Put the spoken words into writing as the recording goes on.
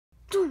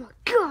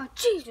Oh,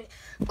 Jesus.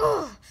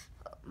 Oh,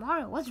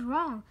 Mario, what's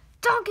wrong?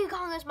 Donkey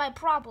Kong is my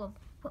problem.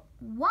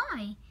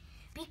 Why?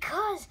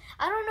 Because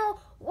I don't know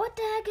what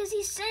the heck is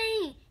he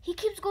saying. He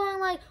keeps going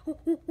like, ooh,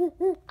 ooh, ooh,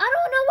 ooh. I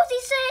don't know what's he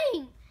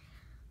saying.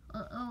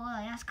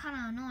 That's kind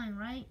of annoying,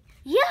 right?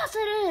 Yes,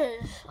 it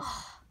is.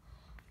 Oh,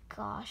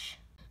 gosh.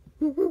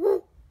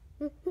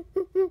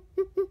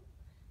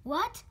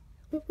 What?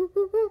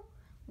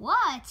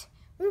 What?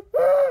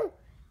 Oh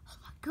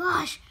my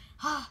gosh.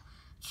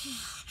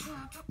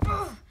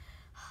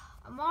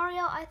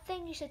 Mario, I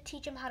think you should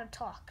teach him how to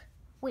talk.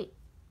 Wait,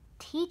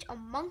 teach a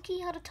monkey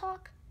how to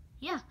talk?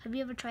 Yeah, have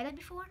you ever tried that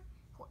before?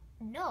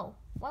 No,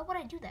 why would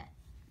I do that?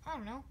 I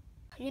don't know.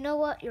 You know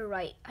what, you're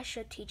right. I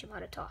should teach him how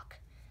to talk.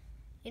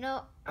 You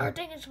know, I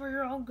think it's for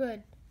your own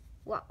good.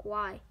 What,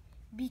 why?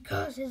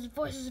 Because his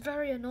voice is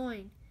very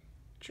annoying.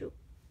 True.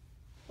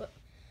 What?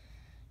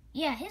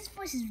 Yeah, his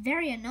voice is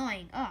very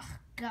annoying. Ugh,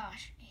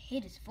 gosh, I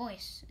hate his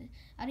voice.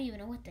 I don't even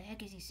know what the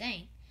heck is he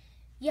saying.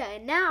 Yeah,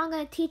 and now I'm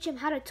going to teach him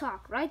how to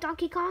talk. Right,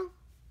 Donkey Kong?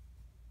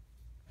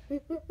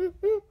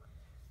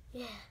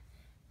 Yeah.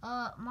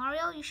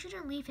 Mario, you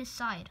shouldn't leave his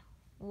side.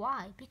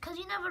 Why? Because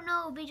you never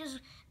know if he just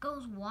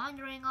goes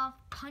wandering off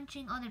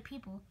punching other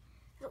people.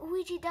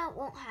 Luigi, that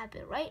won't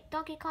happen, right,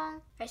 Donkey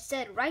Kong? I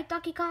said, right,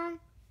 Donkey Kong?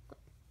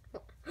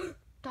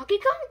 Donkey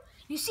Kong?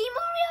 You see,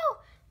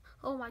 Mario?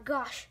 Oh my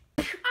gosh.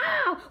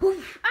 Ow!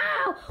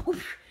 Ow!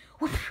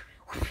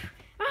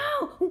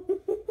 Ow!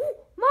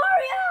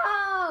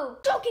 Mario!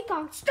 Donkey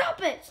Kong,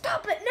 stop it!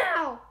 Stop it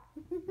now!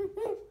 Oh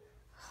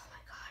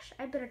my gosh,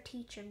 I better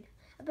teach him.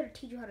 I better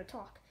teach you how to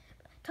talk.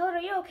 Toad,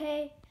 are you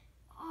okay?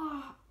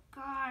 Oh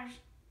gosh,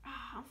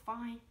 I'm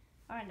fine.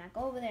 All right, now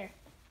go over there.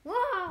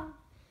 Whoa!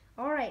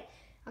 All right,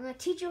 I'm gonna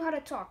teach you how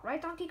to talk,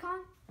 right, Donkey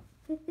Kong?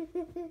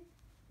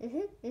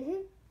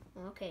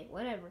 Okay,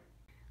 whatever.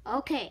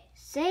 Okay,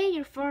 say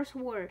your first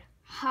word.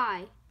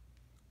 Hi.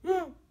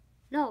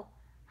 No,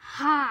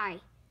 hi.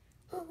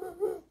 Oh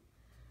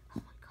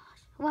my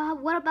gosh. Well,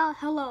 what about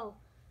hello?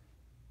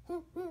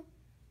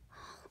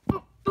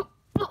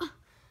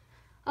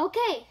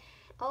 Okay.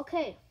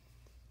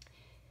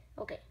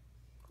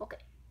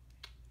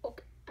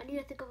 I need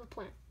to think of a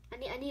plan. I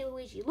need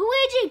Luigi.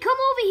 Luigi, come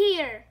over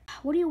here.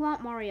 What do you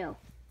want, Mario?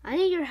 I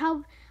need your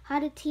help how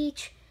to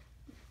teach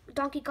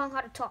Donkey Kong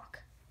how to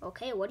talk.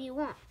 Okay, what do you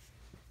want?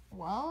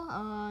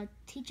 Well,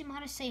 teach him how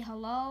to say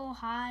hello,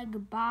 hi,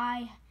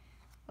 goodbye,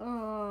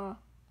 all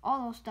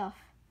those stuff.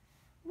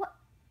 What?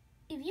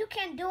 If you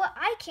can't do it,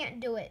 I can't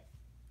do it.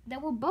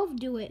 Then we'll both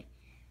do it.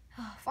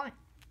 Fine.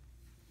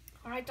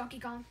 All right, Donkey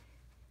Kong.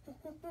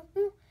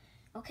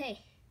 Okay,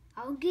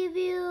 I'll give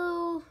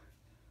you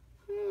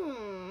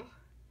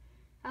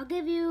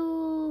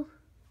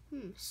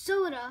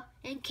soda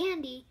and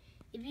candy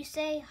if you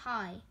say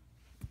hi.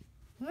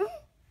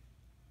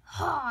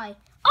 Hi.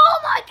 Oh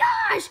my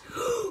gosh!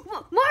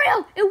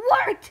 Mario, it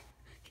worked!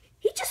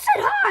 He just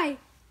said hi!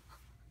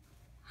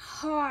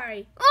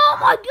 Hi. Oh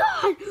my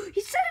god!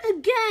 He said it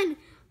again!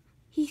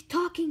 He's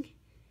talking.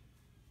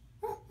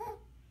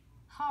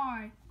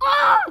 Hi.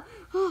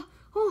 Oh,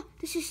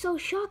 this is so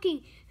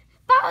shocking.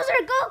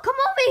 Bowser, come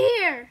over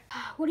here!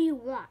 What do you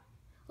want?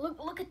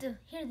 Look at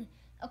here.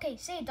 Okay,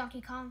 say it,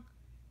 Donkey Kong.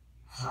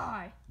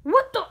 Hi.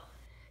 What the?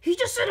 He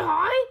just said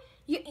hi?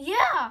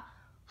 Yeah.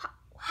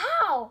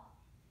 How?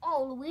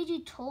 Oh,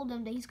 Luigi told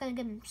him that he's gonna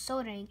give him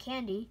soda and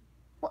candy.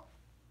 What?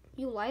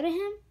 You lie to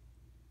him?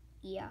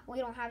 Yeah, we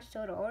don't have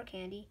soda or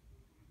candy.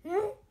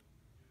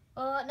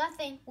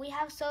 Nothing. We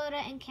have soda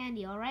and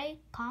candy, alright?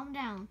 Calm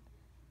down.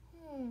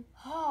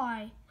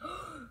 Hi.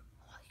 Oh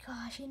my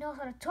gosh, he knows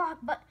how to talk,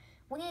 but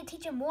we need to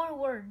teach him more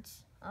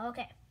words.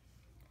 Okay.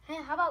 Hey,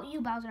 how about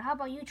you, Bowser? How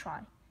about you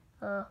try?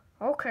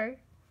 Okay.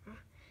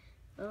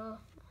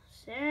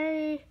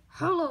 Say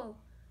hello.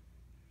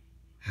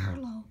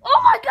 Hello.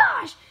 Oh my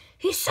gosh!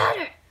 He said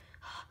it!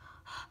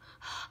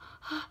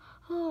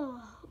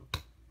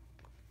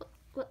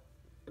 What?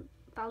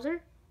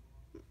 Bowser?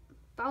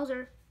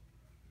 Bowser?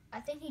 I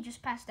think he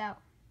just passed out.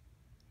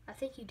 I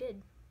think he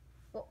did.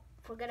 Well,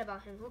 forget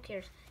about him. Who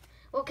cares?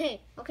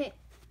 Okay.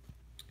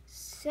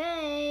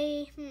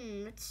 Say,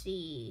 let's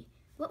see.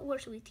 What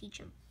word should we teach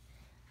him?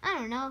 I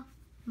don't know.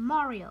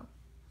 Mario.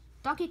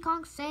 Donkey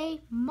Kong,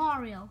 say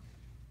Mario.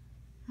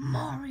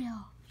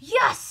 Mario.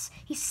 Yes!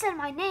 He said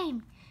my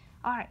name.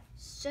 All right.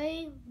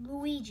 Say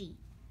Luigi.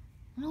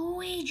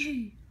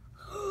 Luigi.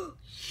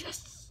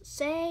 Yes.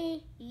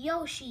 Say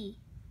Yoshi.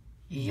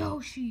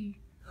 Yoshi.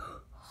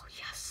 Oh,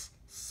 yes.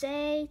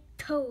 Say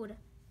Toad.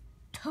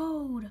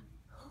 Toad.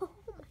 Oh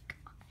my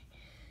god.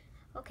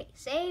 Okay.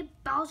 Say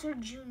Bowser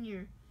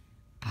Jr.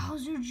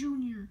 Bowser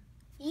Jr.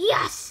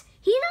 Yes!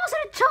 He knows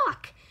how to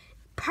talk.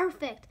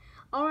 Perfect.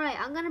 All right,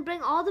 I'm going to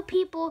bring all the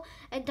people,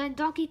 and then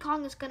Donkey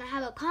Kong is going to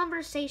have a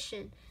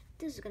conversation.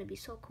 This is going to be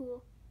so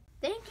cool.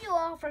 Thank you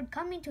all for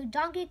coming to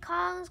Donkey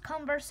Kong's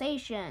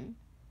conversation.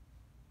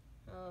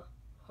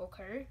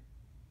 Okay.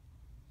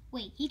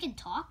 Wait, he can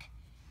talk?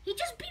 He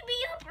just beat me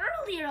up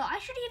earlier. I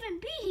shouldn't even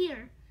be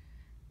here.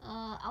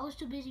 I was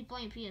too busy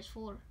playing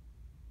PS4.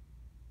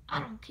 I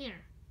don't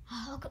care.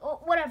 Okay,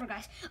 whatever,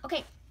 guys.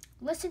 Okay,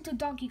 Listen to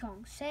Donkey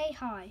Kong. Say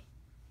hi.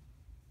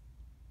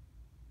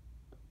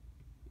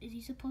 Is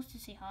he supposed to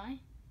say hi?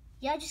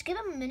 Yeah, just give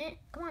him a minute.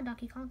 Come on,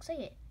 Donkey Kong, say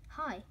it.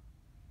 Hi.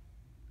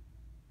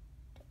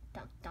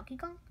 Donkey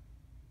Kong?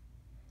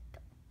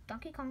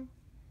 Donkey Kong?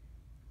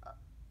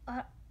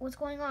 What's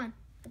going on?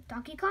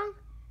 Donkey Kong?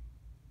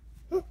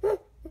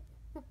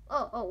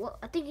 Well,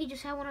 I think he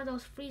just had one of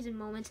those freezing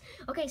moments.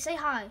 Okay, say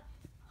hi.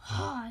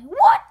 Hi.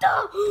 What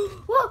the?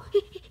 Whoa,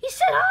 he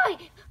said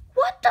hi.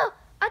 What the?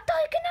 I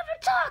thought he could never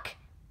talk.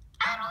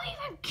 I don't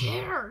even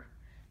care.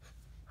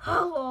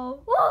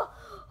 Hello. Whoa.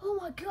 Oh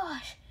my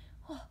gosh.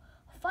 Oh,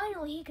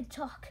 finally he can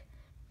talk.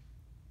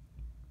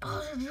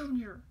 Bowser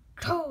Jr.,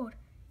 Toad,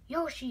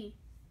 Yoshi,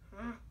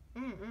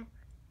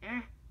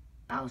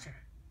 Bowser,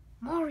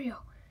 Mario,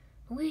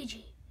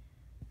 Luigi.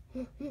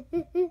 You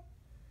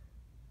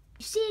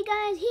see,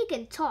 guys, he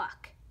can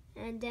talk.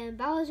 And then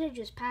Bowser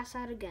just passed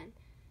out again.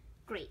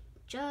 Great,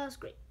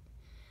 just great.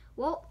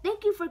 Well,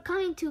 thank you for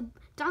coming to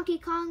Donkey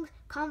Kong's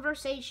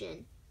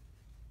Conversation.